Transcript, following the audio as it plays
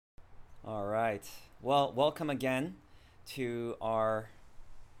right. Well, welcome again to our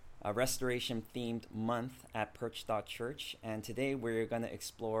restoration themed month at Perch Church. And today we're going to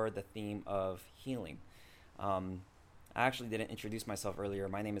explore the theme of healing. Um, I actually didn't introduce myself earlier.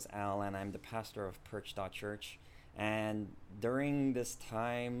 My name is Al, and I'm the pastor of Perch Church. And during this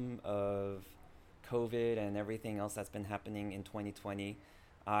time of COVID and everything else that's been happening in 2020,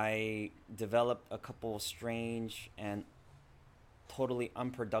 I developed a couple strange and totally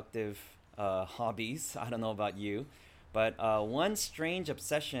unproductive hobbies. I don't know about you, but one strange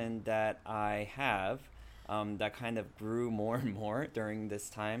obsession that I have that kind of grew more and more during this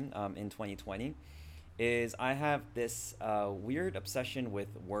time in 2020 is I have this weird obsession with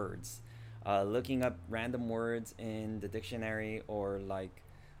words. Looking up random words in the dictionary, or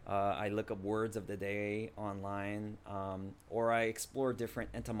I look up words of the day online, or I explore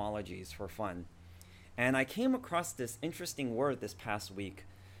different etymologies for fun. And I came across this interesting word this past week,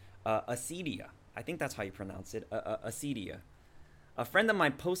 acedia. I think that's how you pronounce it, acedia. A friend of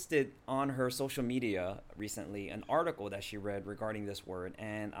mine posted on her social media recently an article that she read regarding this word,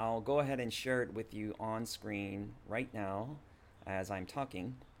 and I'll go ahead and share it with you on screen right now as I'm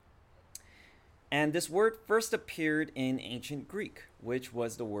talking. And this word first appeared in ancient Greek, which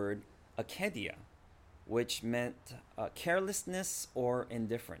was the word acedia, which meant carelessness or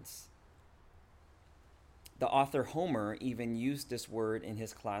indifference. The author Homer even used this word in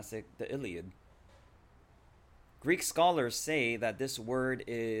his classic, The Iliad. Greek scholars say that this word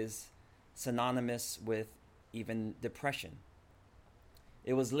is synonymous with even depression.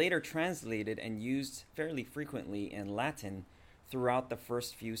 It was later translated and used fairly frequently in Latin throughout the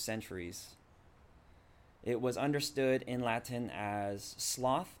first few centuries. It was understood in Latin as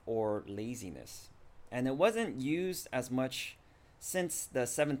sloth or laziness, and it wasn't used as much since the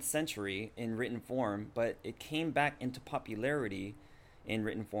 7th century in written form, but it came back into popularity in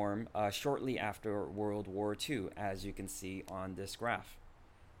written form shortly after World War II, as you can see on this graph.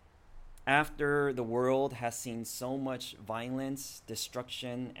 After the world has seen so much violence,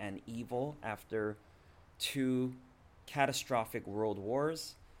 destruction, and evil after two catastrophic world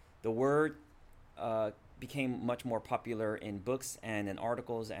wars, the word became much more popular in books and in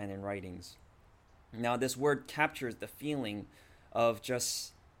articles and in writings. Now, this word captures the feeling of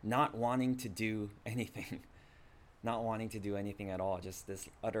just not wanting to do anything, not wanting to do anything at all, just this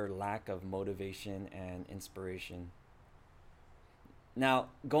utter lack of motivation and inspiration. Now,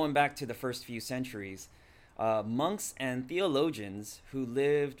 going back to the first few centuries, monks and theologians who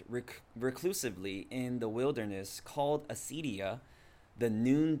lived reclusively in the wilderness called acedia the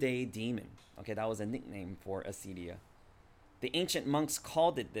noonday demon. Okay, that was a nickname for acedia. The ancient monks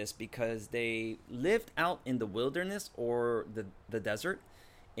called it this because they lived out in the wilderness or the desert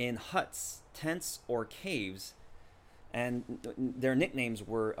in huts, tents, or caves. And their nicknames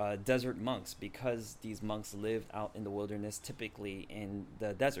were desert monks because these monks lived out in the wilderness, typically in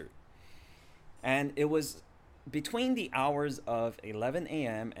the desert. And it was between the hours of 11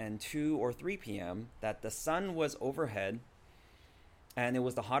 a.m. and 2 or 3 p.m. that the sun was overhead, and it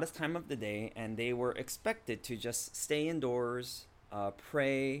was the hottest time of the day, and they were expected to just stay indoors,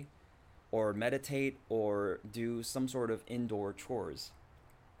 pray, or meditate, or do some sort of indoor chores.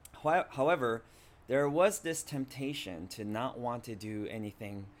 However, there was this temptation to not want to do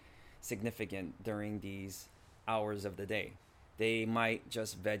anything significant during these hours of the day. They might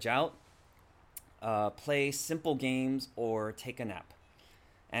just veg out, play simple games, or take a nap.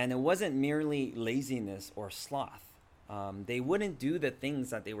 And it wasn't merely laziness or sloth. They wouldn't do the things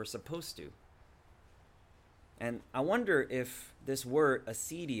that they were supposed to. And I wonder if this word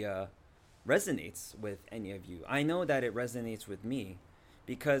acedia resonates with any of you. I know that it resonates with me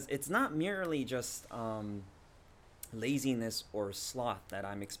because it's not merely just laziness or sloth that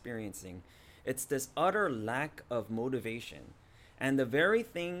I'm experiencing. It's this utter lack of motivation. And the very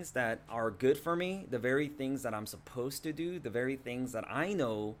things that are good for me, the very things that I'm supposed to do, the very things that I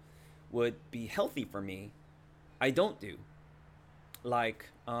know would be healthy for me, I don't do, like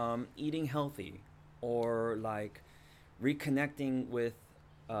eating healthy, or like reconnecting with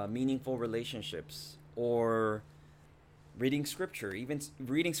meaningful relationships, or reading scripture. Even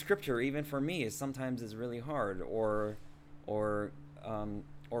reading scripture, even for me, is sometimes really hard, or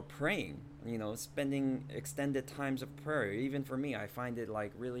praying. You know, spending extended times of prayer. Even for me, I find it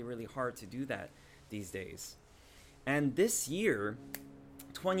like really, really hard to do that these days. And this year,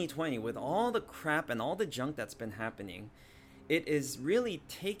 2020, with all the crap and all the junk that's been happening, it is really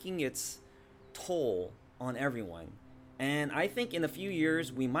taking its toll on everyone. And I think in a few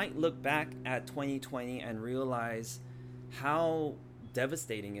years, we might look back at 2020 and realize how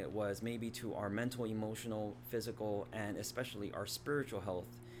devastating it was, maybe to our mental, emotional, physical, and especially our spiritual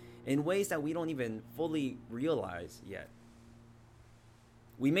health in ways that we don't even fully realize yet.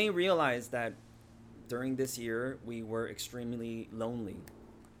 We may realize that during this year we were extremely lonely,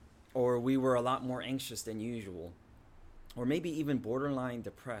 or we were a lot more anxious than usual, or maybe even borderline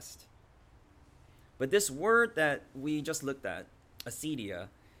depressed. But this word that we just looked at, acedia,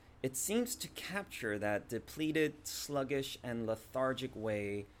 it seems to capture that depleted, sluggish, and lethargic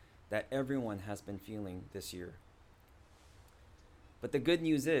way that everyone has been feeling this year. But the good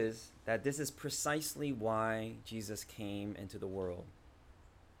news is that this is precisely why Jesus came into the world.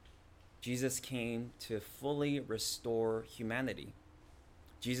 Jesus came to fully restore humanity.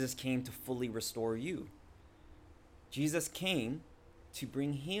 Jesus came to fully restore you. Jesus came to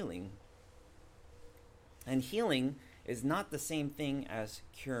bring healing. And healing is not the same thing as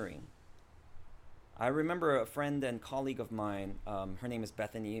curing. I remember a friend and colleague of mine, her name is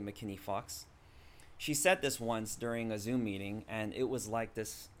Bethany McKinney Fox. She said this once during a Zoom meeting, and it was like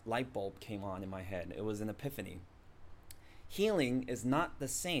this light bulb came on in my head. It was an epiphany. Healing is not the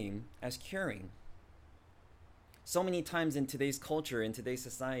same as curing. So many times in today's culture, in today's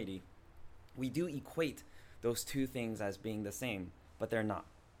society, we do equate those two things as being the same, but they're not.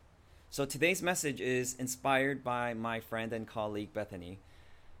 So today's message is inspired by my friend and colleague Bethany.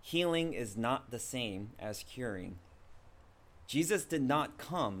 Healing is not the same as curing. Jesus did not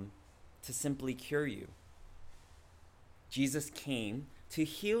come to simply cure you. Jesus came to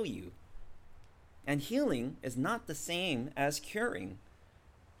heal you. And healing is not the same as curing.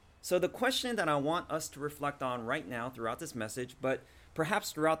 So the question that I want us to reflect on right now throughout this message, but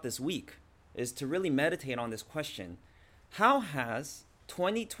perhaps throughout this week, is to really meditate on this question. How has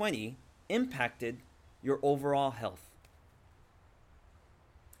 2020 impacted your overall health?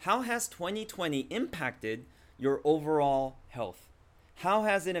 How has 2020 impacted your overall health? How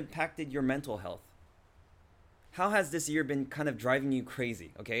has it impacted your mental health? How has this year been kind of driving you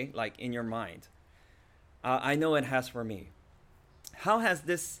crazy, okay? Like in your mind. I know it has for me. How has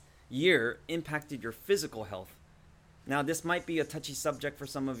this year impacted your physical health? Now, this might be a touchy subject for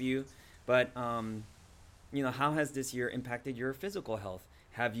some of you, but how has this year impacted your physical health?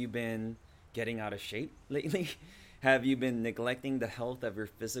 Have you been getting out of shape lately? Have you been neglecting the health of your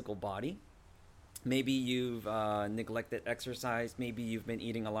physical body? Maybe you've neglected exercise. Maybe you've been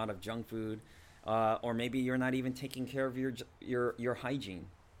eating a lot of junk food, or maybe you're not even taking care of your hygiene.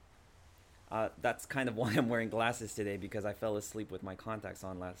 That's kind of why I'm wearing glasses today, because I fell asleep with my contacts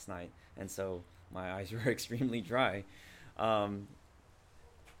on last night, and so my eyes were extremely dry. How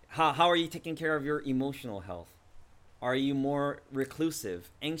are you taking care of your emotional health? Are you more reclusive,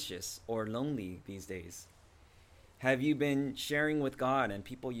 anxious, or lonely these days? Have you been sharing with God and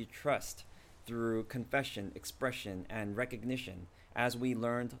people you trust through confession, expression, and recognition, as we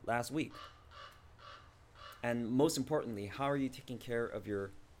learned last week? And most importantly, how are you taking care of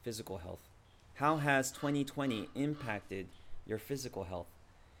your physical health? How has 2020 impacted your physical health?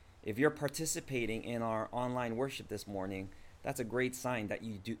 If you're participating in our online worship this morning, that's a great sign that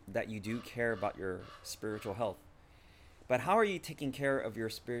you do care about your spiritual health. But how are you taking care of your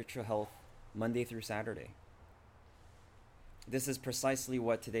spiritual health Monday through Saturday? This is precisely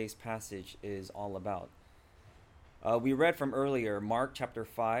what today's passage is all about. We read from earlier, Mark chapter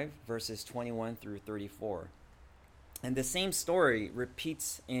 5, verses 21 through 34. And the same story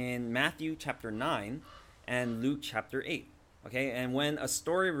repeats in Matthew chapter 9 and Luke chapter 8. Okay, and when a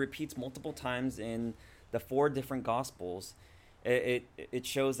story repeats multiple times in the 4 different Gospels, it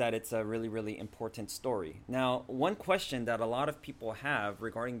shows that it's a really, really important story. Now, one question that a lot of people have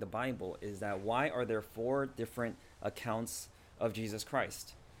regarding the Bible is that why are there 4 different accounts of Jesus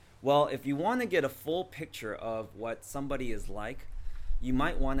Christ? Well, if you want to get a full picture of what somebody is like, you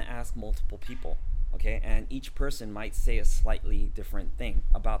might want to ask multiple people. Okay, and each person might say a slightly different thing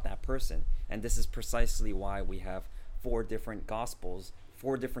about that person. And this is precisely why we have 4 different Gospels,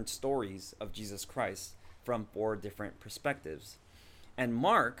 4 different stories of Jesus Christ from 4 different perspectives. And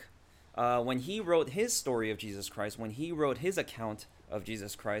Mark, when he wrote his story of Jesus Christ, when he wrote his account of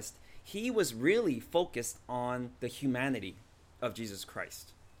Jesus Christ, he was really focused on the humanity of Jesus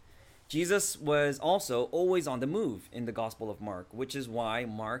Christ. Jesus was also always on the move in the Gospel of Mark, which is why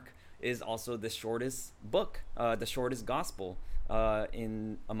Mark is also the shortest book, the shortest gospel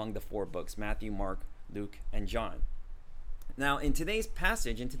in among the 4 books, Matthew, Mark, Luke, and John. Now, in today's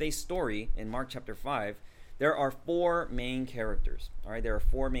passage, in today's story, in Mark chapter 5, there are 4 main characters. All right, there are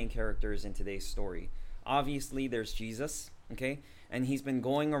 4 main characters in today's story. Obviously, there's Jesus, okay? And he's been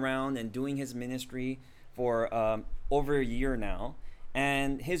going around and doing his ministry for over a year now,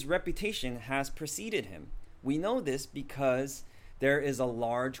 and his reputation has preceded him. We know this because there is a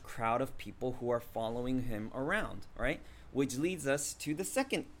large crowd of people who are following him around, right? which leads us to the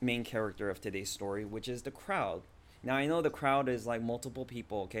second main character of today's story, which is the crowd. Now, I know the crowd is like multiple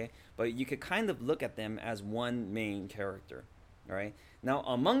people, okay? But you could kind of look at them as one main character, all right? Now,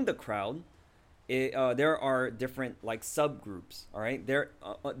 among the crowd, there are different like subgroups, all right? There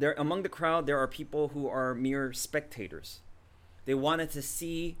among the crowd, there are people who are mere spectators. They wanted to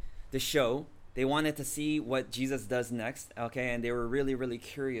see the show. They wanted to see what Jesus does next, okay? And they were really, really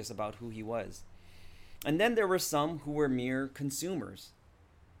curious about who he was. And then there were some who were mere consumers.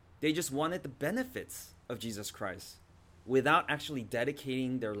 They just wanted the benefits of Jesus Christ without actually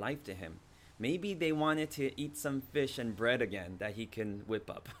dedicating their life to him. Maybe they wanted to eat some fish and bread again that he can whip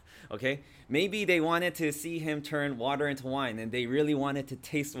up, okay? Maybe they wanted to see him turn water into wine and they really wanted to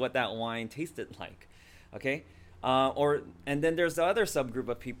taste what that wine tasted like, okay? And then there's the other subgroup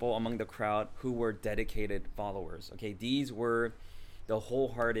of people among the crowd who were dedicated followers, okay? These were the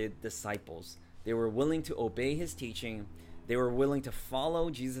wholehearted disciples. They were willing to obey his teaching. They were willing to follow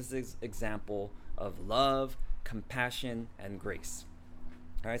Jesus' example of love, compassion, and grace.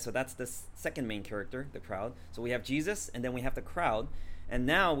 All right, so that's the second main character, the crowd. So we have Jesus, and then we have the crowd. And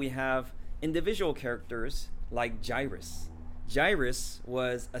now we have individual characters like Jairus. Jairus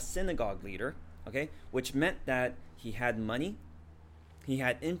was a synagogue leader, okay, which meant that he had money, he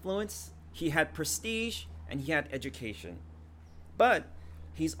had influence, he had prestige, and he had education. But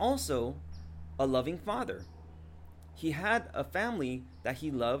he's also a loving father. He had a family that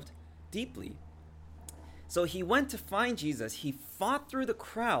he loved deeply. So he went to find Jesus. He fought through the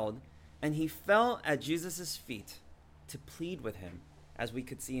crowd and he fell at Jesus' feet to plead with him, as we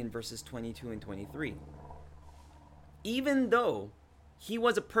could see in verses 22 and 23. Even though he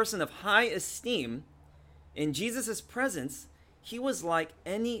was a person of high esteem, in Jesus' presence, he was like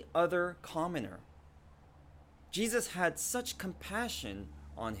any other commoner. Jesus had such compassion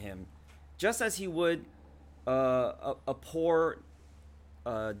on him, just as he would a poor,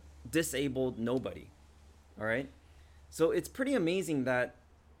 disabled nobody. All right? So it's pretty amazing that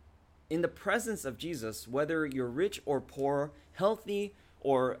in the presence of Jesus, whether you're rich or poor, healthy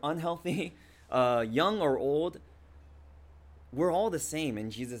or unhealthy, young or old, we're all the same in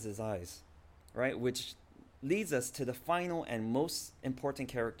Jesus' eyes, right? Which leads us to the final and most important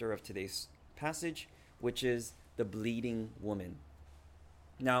character of today's passage, which is the bleeding woman.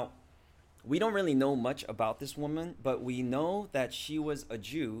 Now, we don't really know much about this woman, but we know that she was a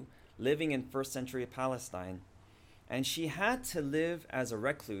Jew living in first century Palestine, and she had to live as a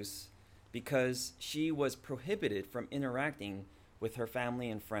recluse because she was prohibited from interacting with her family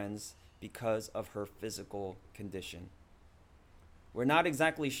and friends because of her physical condition. We're not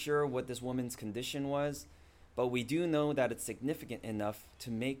exactly sure what this woman's condition was, but we do know that it's significant enough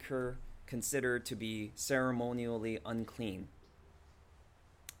to make her considered to be ceremonially unclean.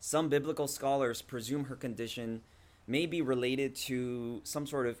 Some biblical scholars presume her condition may be related to some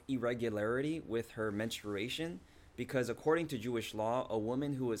sort of irregularity with her menstruation, because according to Jewish law, a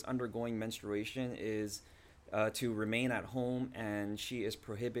woman who is undergoing menstruation is to remain at home, and she is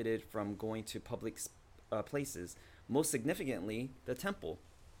prohibited from going to public places, most significantly the temple.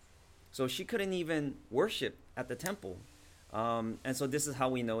 So she couldn't even worship at the temple. And so this is how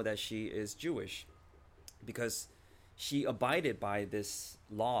we know that she is Jewish, because she abided by this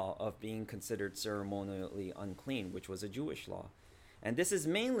law of being considered ceremonially unclean, which was a Jewish law. And this is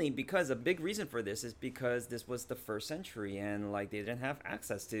mainly because a big reason for this is because this was the first century, and like they didn't have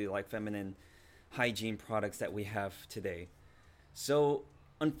access to like feminine hygiene products that we have today. So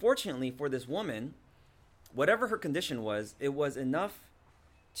unfortunately for this woman, whatever her condition was, it was enough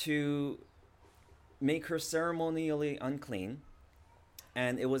to make her ceremonially unclean,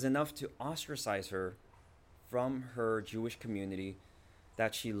 and it was enough to ostracize her from her Jewish community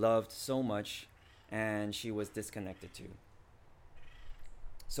that she loved so much and she was disconnected to.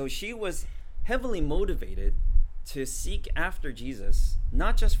 So she was heavily motivated to seek after Jesus,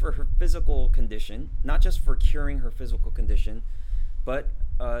 not just for her physical condition, not just for curing her physical condition, but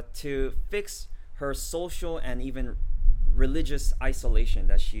to fix her social and even religious isolation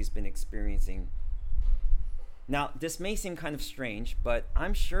that she's been experiencing. Now, this may seem kind of strange, but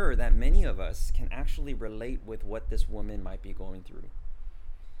I'm sure that many of us can actually relate with what this woman might be going through.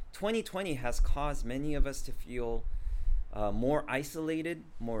 2020 has caused many of us to feel more isolated,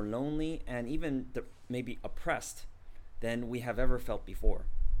 more lonely, and even maybe oppressed than we have ever felt before.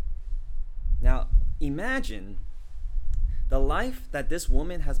 Now, imagine the life that this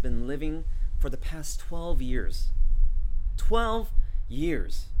woman has been living for the past 12 years. 12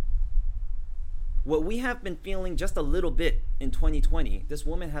 years. What we have been feeling just a little bit in 2020, this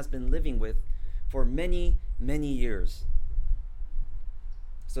woman has been living with for many, many years.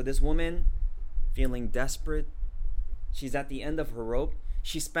 So this woman, feeling desperate, She's at the end of her rope.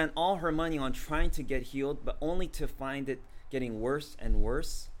 She spent all her money on trying to get healed, but only to find it getting worse and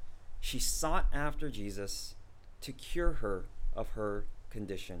worse. She sought after Jesus to cure her of her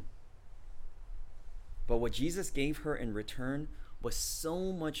condition. But what Jesus gave her in return was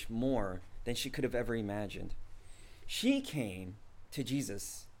so much more than she could have ever imagined. She came to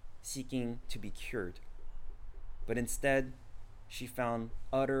Jesus seeking to be cured, but instead, she found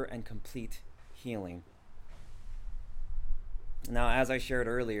utter and complete healing. Now, as I shared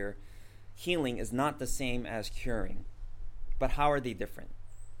earlier, healing is not the same as curing, but how are they different?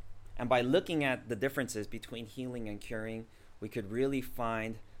 And by looking at the differences between healing and curing, we could really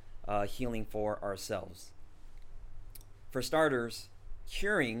find healing for ourselves. For starters,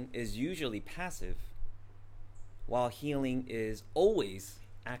 curing is usually passive, while healing is always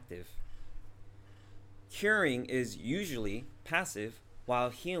active. Curing is usually passive, while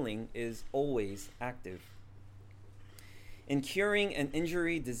healing is always active. In curing an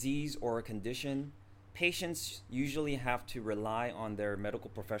injury, disease, or a condition, patients usually have to rely on their medical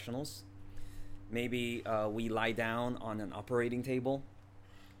professionals. Maybe we lie down on an operating table,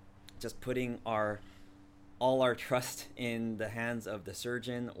 just putting all our trust in the hands of the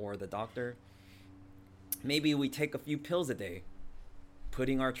surgeon or the doctor. Maybe we take a few pills a day,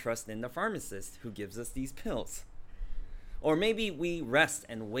 putting our trust in the pharmacist who gives us these pills. Or maybe we rest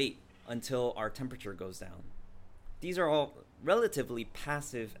and wait until our temperature goes down. These are all relatively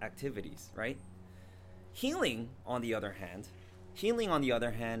passive activities, right? Healing, on the other hand,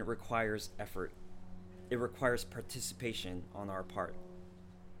 requires effort. It requires participation on our part.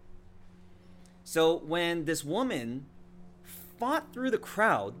 So when this woman fought through the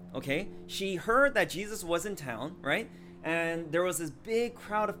crowd, okay, she heard that Jesus was in town, right? And there was this big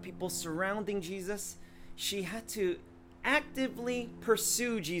crowd of people surrounding Jesus. She had to actively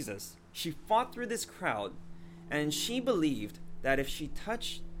pursue Jesus. She fought through this crowd, and she believed that if she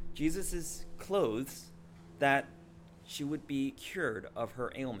touched Jesus's clothes, that she would be cured of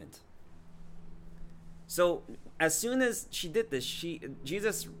her ailment. So as soon as she did this,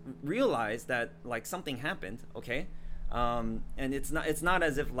 Jesus realized that like something happened, okay? And it's not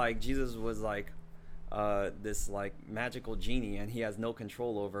as if like Jesus was like this like magical genie and he has no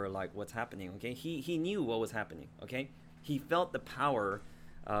control over like what's happening, okay? He knew what was happening, okay? He felt the power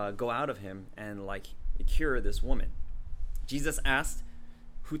go out of him and like cure this woman. Jesus asked,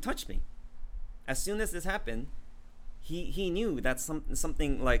 "Who touched me?" As soon as this happened, he knew that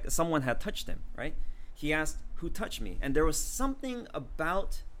something like someone had touched him, right? He asked, "Who touched me?" And there was something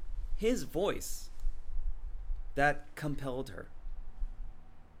about his voice that compelled her.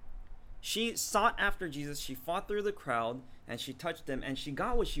 She sought after Jesus, she fought through the crowd, and she touched him, and she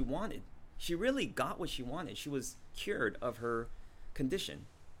got what she wanted. She really got what she wanted. She was cured of her condition.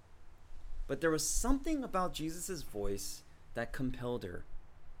 But there was something about Jesus' voice that compelled her.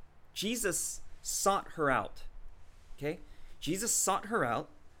 Jesus sought her out. Okay? Jesus sought her out,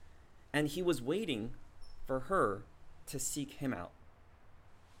 and he was waiting for her to seek him out.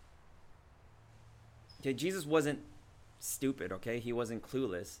 Okay, Jesus wasn't stupid, okay? He wasn't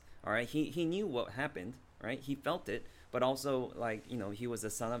clueless, all right? He knew what happened, right? He felt it, but also, like, you know, he was the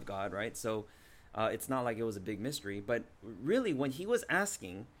Son of God, right? So it's not like it was a big mystery. But really, when he was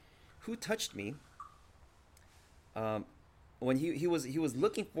asking, "Who touched me?" When he was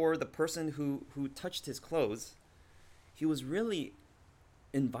looking for the person who touched his clothes, he was really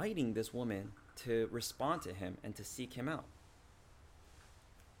inviting this woman to respond to him and to seek him out.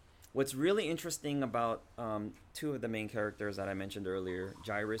 What's really interesting about two of the main characters that I mentioned earlier,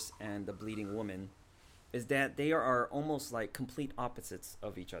 Jairus and the bleeding woman, is that they are almost like complete opposites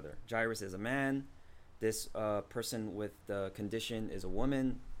of each other. Jairus is a man. This person with the condition is a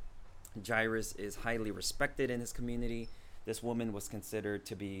woman. Jairus is highly respected in his community. This woman was considered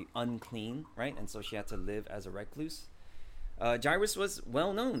to be unclean, right? And so she had to live as a recluse. Jairus was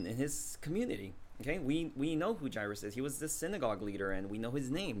well known in his community. Okay, we know who Jairus is. He was the synagogue leader, and we know his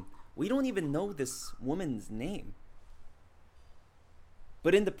name. We don't even know this woman's name.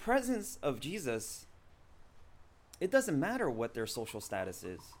 But in the presence of Jesus, it doesn't matter what their social status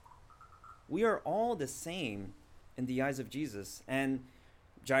is. We are all the same in the eyes of Jesus. And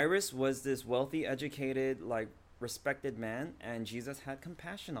Jairus was this wealthy, educated, like respected man, and Jesus had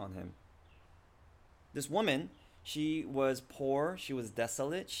compassion on him. This woman, she was poor, she was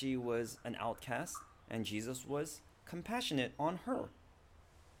desolate, she was an outcast, and Jesus was compassionate on her.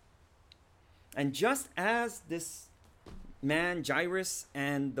 And just as this man, Jairus,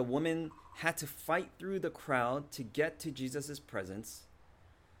 and the woman had to fight through the crowd to get to Jesus' presence,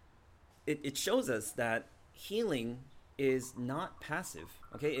 it shows us that healing is not passive.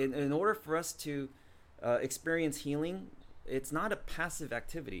 Okay, in order for us to experience healing, it's not a passive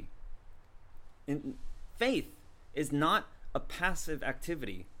activity. Faith is not a passive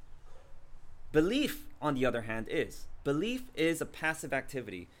activity. Belief, on the other hand, is. Belief is a passive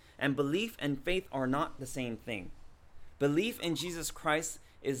activity, and belief and faith are not the same thing. Belief in Jesus Christ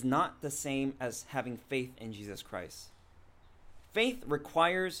is not the same as having faith in Jesus Christ. Faith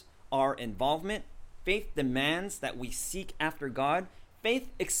requires our involvement. Faith demands that we seek after God. Faith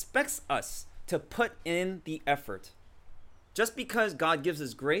expects us to put in the effort. Just because God gives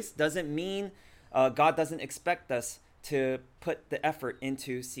us grace doesn't mean God doesn't expect us to put the effort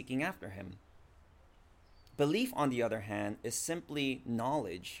into seeking after Him. Belief, on the other hand, is simply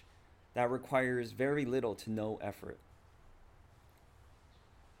knowledge that requires very little to no effort.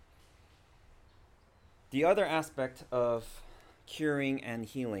 The other aspect of curing and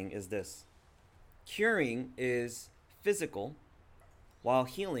healing is this. Curing is physical, while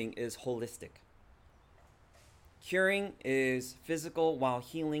healing is holistic. Curing is physical, while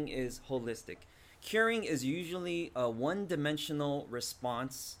healing is holistic. Curing is usually a one-dimensional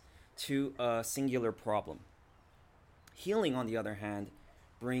response to a singular problem. Healing, on the other hand,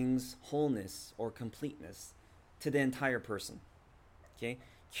 brings wholeness or completeness to the entire person. Okay?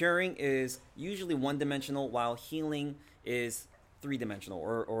 Curing is usually one-dimensional, while healing is three-dimensional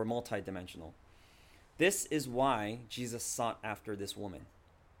or multi-dimensional. This is why Jesus sought after this woman.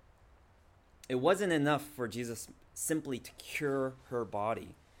 It wasn't enough for Jesus simply to cure her body.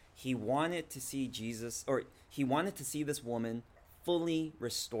 He wanted to see this woman fully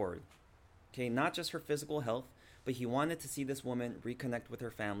restored. Okay, not just her physical health, but he wanted to see this woman reconnect with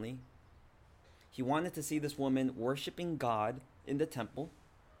her family. He wanted to see this woman worshiping God in the temple.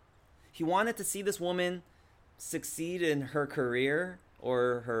 He wanted to see this woman succeed in her career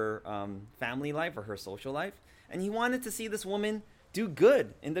or her family life or her social life. And he wanted to see this woman do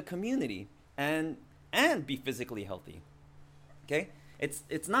good in the community and be physically healthy. Okay?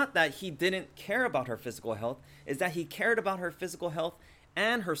 It's not that he didn't care about her physical health. It's that he cared about her physical health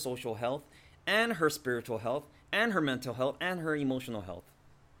and her social health and her spiritual health and her mental health and her emotional health.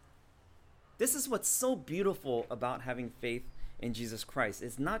 This is what's so beautiful about having faith in Jesus Christ.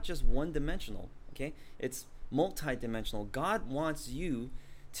 It's not just one-dimensional, okay? It's multi-dimensional. God wants you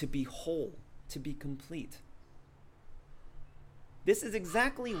to be whole, to be complete. This is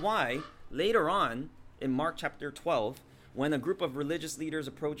exactly why later on in Mark chapter 12, when a group of religious leaders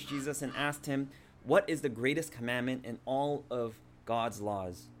approached Jesus and asked him, "What is the greatest commandment in all of God's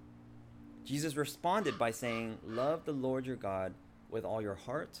laws?" Jesus responded by saying, "Love the Lord your God with all your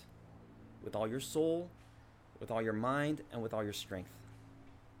heart, with all your soul, with all your mind, and with all your strength."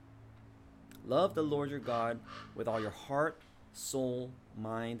 Love the Lord your God with all your heart, soul,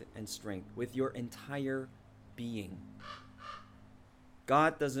 mind, and strength, with your entire being.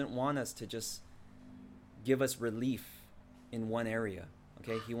 God doesn't want us to just give us relief in one area,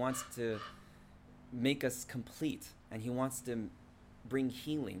 okay? He wants to make us complete, and he wants to bring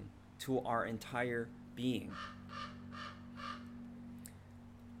healing to our entire being.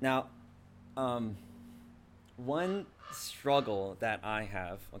 Now, one struggle that I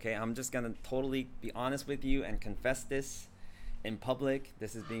have, okay, I'm just gonna totally be honest with you and confess this in public.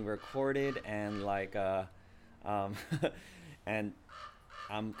 This is being recorded, and and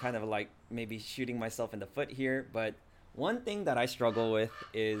I'm kind of like maybe shooting myself in the foot here, but one thing that I struggle with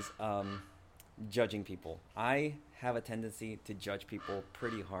is judging people. I have a tendency to judge people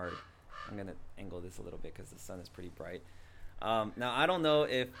pretty hard. I'm gonna angle this a little bit because the sun is pretty bright. Now, I don't know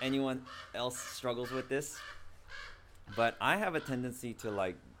if anyone else struggles with this, but I have a tendency to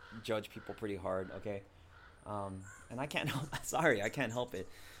like judge people pretty hard, okay? And I can't I can't help it.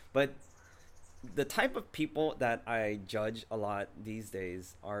 But the type of people that I judge a lot these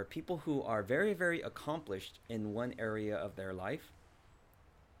days are people who are very, very accomplished in one area of their life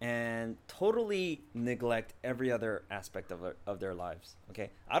and totally neglect every other aspect of their lives,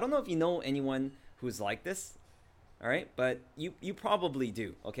 okay? I don't know if you know anyone who's like this, all right? But you probably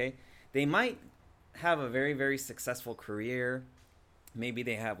do, okay? They might have a very, very successful career. Maybe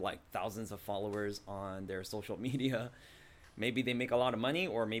they have like thousands of followers on their social media. Maybe they make a lot of money,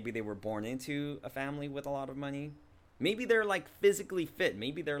 or maybe they were born into a family with a lot of money. Maybe they're like physically fit.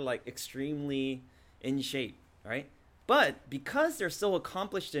 Maybe they're like extremely in shape, right? But because they're so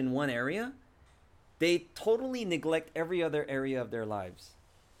accomplished in one area, they totally neglect every other area of their lives.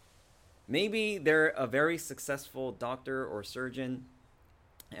 Maybe they're a very successful doctor or surgeon,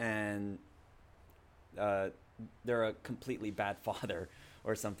 and they're a completely bad father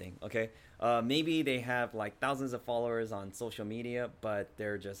or something, okay? Maybe they have like thousands of followers on social media, but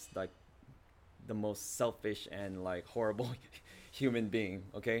they're just like the most selfish and like horrible human being,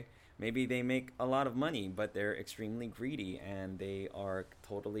 okay? Maybe they make a lot of money, but they're extremely greedy and they are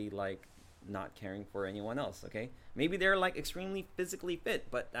totally like not caring for anyone else, okay? Maybe they're like extremely physically fit,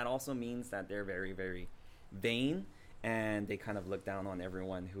 but that also means that they're very, very vain and they kind of look down on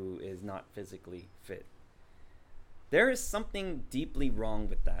everyone who is not physically fit. There is something deeply wrong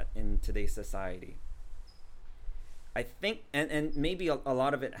with that in today's society. I think, and maybe a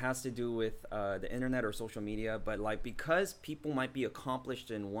lot of it has to do with the internet or social media, but like because people might be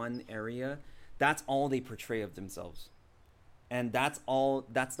accomplished in one area, that's all they portray of themselves. And that's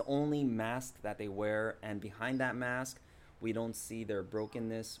the only mask that they wear. And behind that mask, we don't see their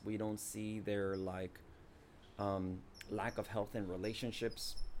brokenness. We don't see their lack of health in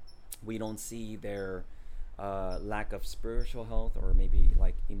relationships. We don't see their lack of spiritual health or maybe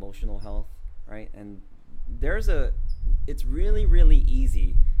like emotional health, right? And it's really, really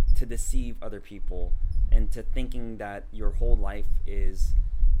easy to deceive other people into thinking that your whole life is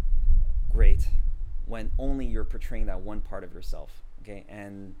great when only you're portraying that one part of yourself, okay?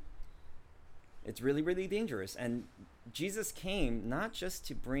 And it's really, really dangerous. And Jesus came not just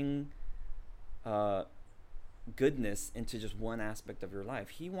to bring goodness into just one aspect of your life.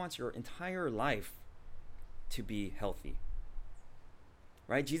 He wants your entire life to be healthy,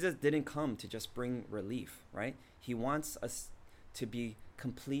 right? Jesus didn't come to just bring relief, right? He wants us to be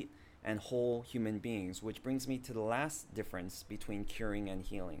complete and whole human beings, which brings me to the last difference between curing and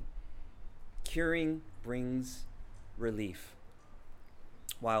healing. Curing brings relief,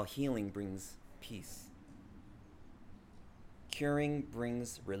 while healing brings peace. Curing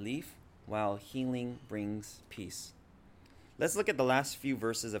brings relief, while healing brings peace. Let's look at the last few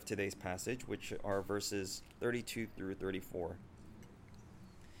verses of today's passage, which are verses 32 through 34.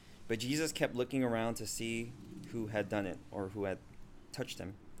 But Jesus kept looking around to see who had done it or who had touched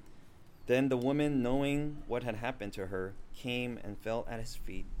him. Then the woman, knowing what had happened to her, came and fell at his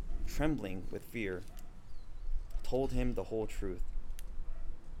feet, trembling with fear, told him the whole truth.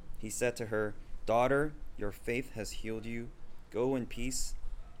 He said to her, "Daughter, your faith has healed you. Go in peace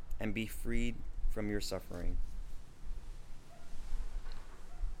and be freed from your suffering."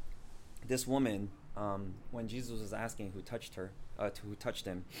 This woman, when Jesus was asking who touched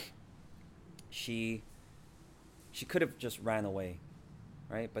him, she could have just ran away,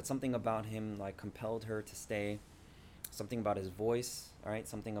 right? But something about him like compelled her to stay. Something about his voice, all right?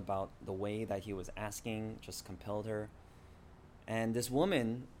 Something about the way that he was asking just compelled her. And this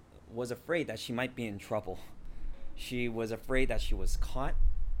woman was afraid that she might be in trouble. She was afraid that she was caught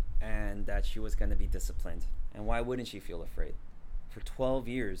and that she was going to be disciplined. And why wouldn't she feel afraid? For 12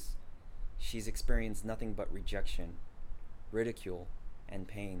 years, she's experienced nothing but rejection, ridicule, and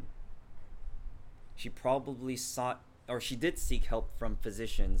pain. She probably she did seek help from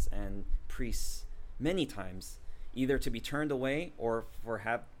physicians and priests many times, either to be turned away or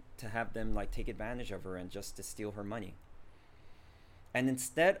to have them like take advantage of her and just to steal her money. And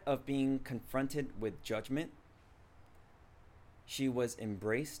instead of being confronted with judgment, she was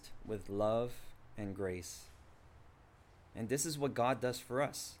embraced with love and grace. And this is what God does for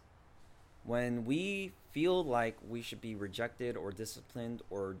us. When we feel like we should be rejected or disciplined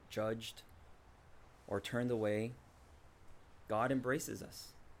or judged or turned away, God embraces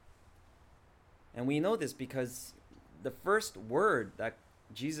us. And we know this because the first word that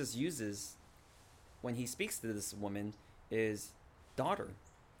Jesus uses when he speaks to this woman is daughter.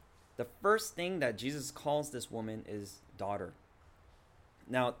 The first thing that Jesus calls this woman is daughter.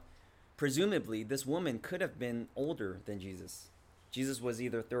 Now, presumably, this woman could have been older than Jesus. Jesus was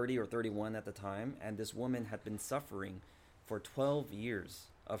either 30 or 31 at the time, and this woman had been suffering for 12 years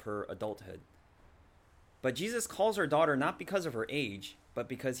of her adulthood. But Jesus calls her daughter not because of her age, but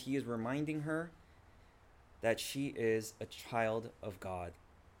because he is reminding her that she is a child of God.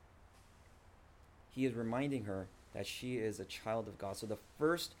 He is reminding her that she is a child of God. So the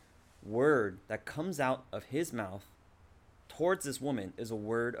first word that comes out of his mouth towards this woman is a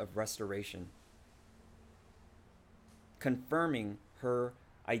word of restoration, confirming her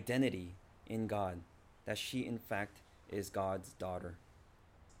identity in God, that she in fact is God's daughter.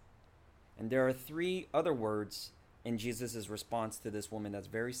 And there are three other words in Jesus' response to this woman that's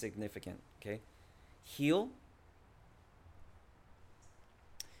very significant, okay? Heal.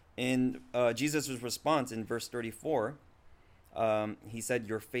 In Jesus' response in verse 34, he said,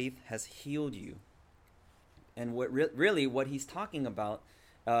 "Your faith has healed you." And what what he's talking about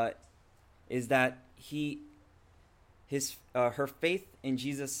is that her faith in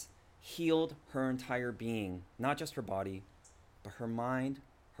Jesus healed her entire being, not just her body, but her mind,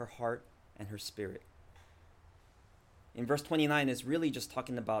 her heart, and her spirit. In verse 29, it's really just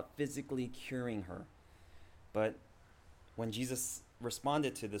talking about physically curing her. But when Jesus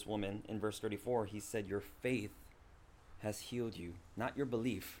responded to this woman in verse 34. He said, "Your faith has healed you." Not your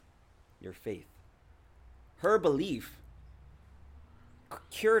belief, your faith. Her belief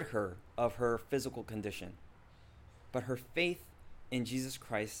cured her of her physical condition, but her faith in Jesus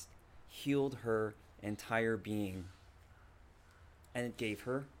Christ healed her entire being, and it gave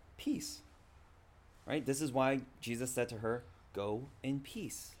her peace. Right? This is why Jesus said to her, "Go in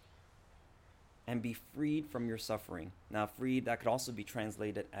peace and be freed from your suffering." Now, freed, that could also be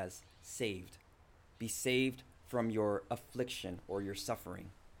translated as saved. Be saved from your affliction or your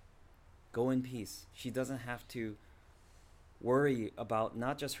suffering. Go in peace. She doesn't have to worry about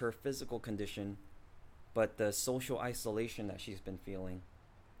not just her physical condition, but the social isolation that she's been feeling,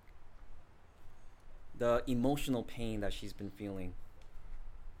 the emotional pain that she's been feeling,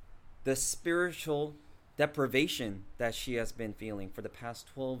 the spiritual deprivation that she has been feeling for the past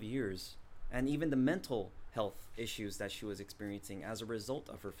 12 years, and even the mental health issues that she was experiencing as a result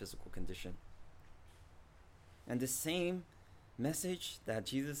of her physical condition. And the same message that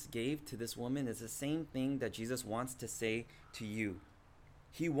Jesus gave to this woman is the same thing that Jesus wants to say to you.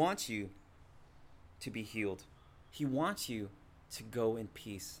 He wants you to be healed. He wants you to go in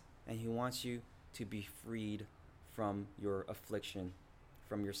peace, and he wants you to be freed from your affliction,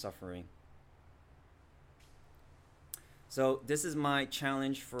 from your suffering. So this is my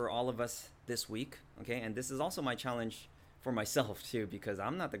challenge for all of us this week, okay? And this is also my challenge for myself too, because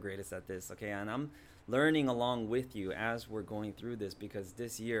I'm not the greatest at this, okay? And I'm learning along with you as we're going through this, because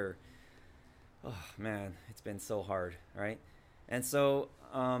this year, oh man, it's been so hard, right? And so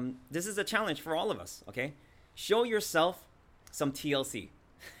this is a challenge for all of us, okay? Show yourself some TLC.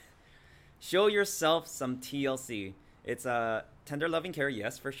 Show yourself some TLC. It's a tender loving care,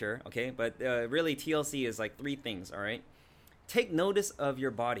 yes, for sure, okay? But really TLC is like 3 things, all right? Take notice of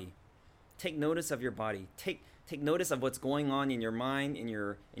your body. Take notice of your body. Take notice of what's going on in your mind, in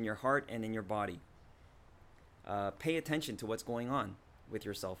your heart, and in your body. Pay attention to what's going on with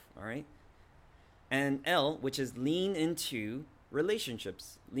yourself, all right? And L, which is lean into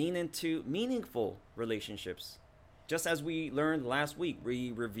relationships. Lean into meaningful relationships. Just as we learned last week,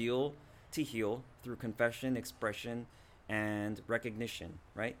 we reveal to heal through confession, expression, and recognition,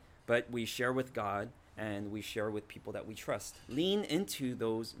 right? But we share with God, and we share with people that we trust. Lean into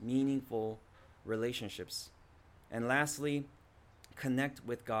those meaningful relationships. And lastly, connect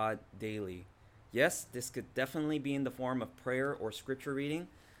with God daily. Yes, this could definitely be in the form of prayer or scripture reading,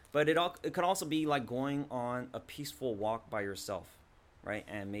 but it could also be like going on a peaceful walk by yourself, right?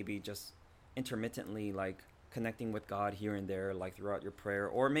 And maybe just intermittently like connecting with God here and there, like throughout your prayer.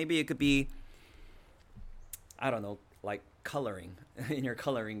 Or maybe it could be, I don't know, like coloring in your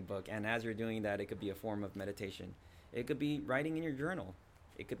coloring book. And as you're doing that, it could be a form of meditation. It could be writing in your journal.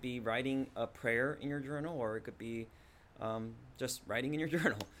 It could be writing a prayer in your journal, or it could be just writing in your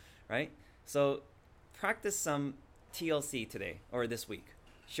journal, right? So practice some TLC today or this week.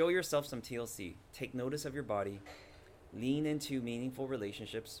 Show yourself some TLC. Take notice of your body. Lean into meaningful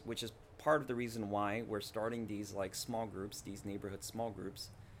relationships, which is part of the reason why we're starting these like small groups, these neighborhood small groups,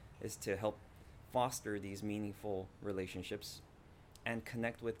 is to help foster these meaningful relationships and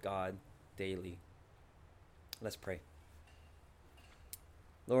connect with God daily. Let's pray.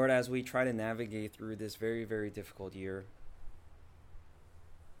 Lord, as we try to navigate through this very, very difficult year,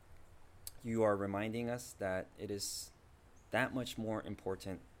 you are reminding us that it is that much more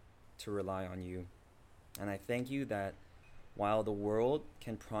important to rely on you. And I thank you that while the world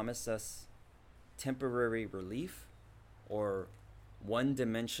can promise us temporary relief or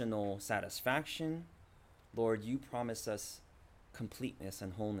one-dimensional satisfaction, Lord, you promise us completeness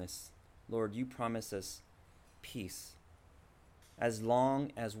and wholeness. Lord, you promise us peace as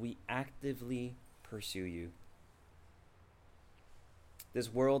long as we actively pursue you.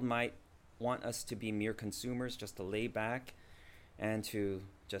 This world might want us to be mere consumers, just to lay back and to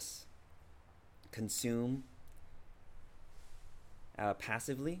just consume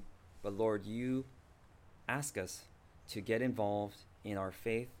passively. But Lord, you ask us to get involved in our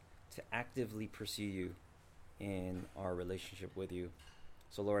faith, to actively pursue you in our relationship with you.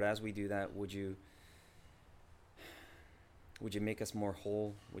 So Lord, as we do that, would you make us more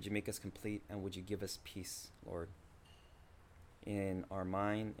whole? Would you make us complete? And would you give us peace, Lord, in our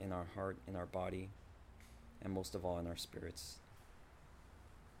mind, in our heart, in our body, and most of all in our spirits.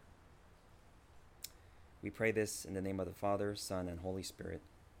 We pray this in the name of the Father, Son, and Holy Spirit.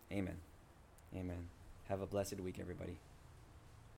 Amen. Amen. Have a blessed week, everybody.